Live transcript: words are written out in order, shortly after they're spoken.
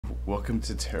Welcome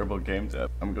to Terrible Game Dev.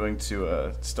 I'm going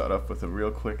to start off with a real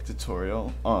quick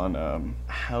tutorial on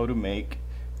how to make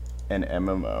an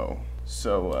MMO.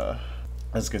 So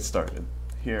let's get started.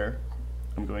 Here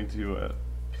I'm going to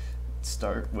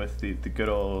start with the good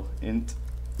old int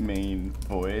main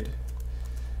void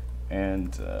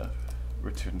and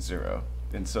return 0.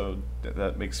 And so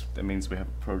that means we have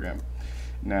a program.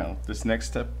 Now this next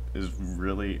step is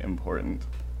really important.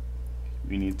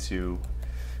 We need to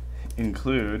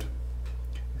include,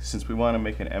 since we want to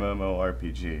make an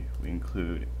mmorpg, we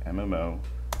include mmorpg.h.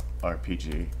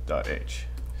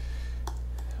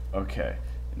 Okay,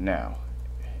 now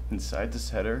inside this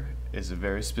header is a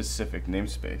very specific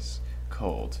namespace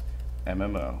called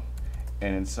MMO,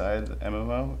 and inside the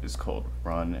MMO is called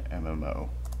run MMO.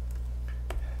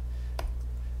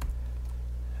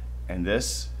 And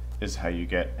this is how you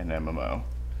get an MMO.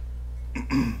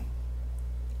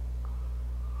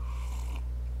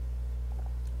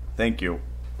 Thank you.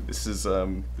 This is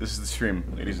the stream,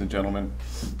 ladies and gentlemen.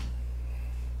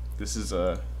 This is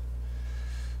how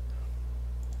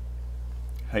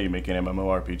you make an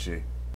MMORPG.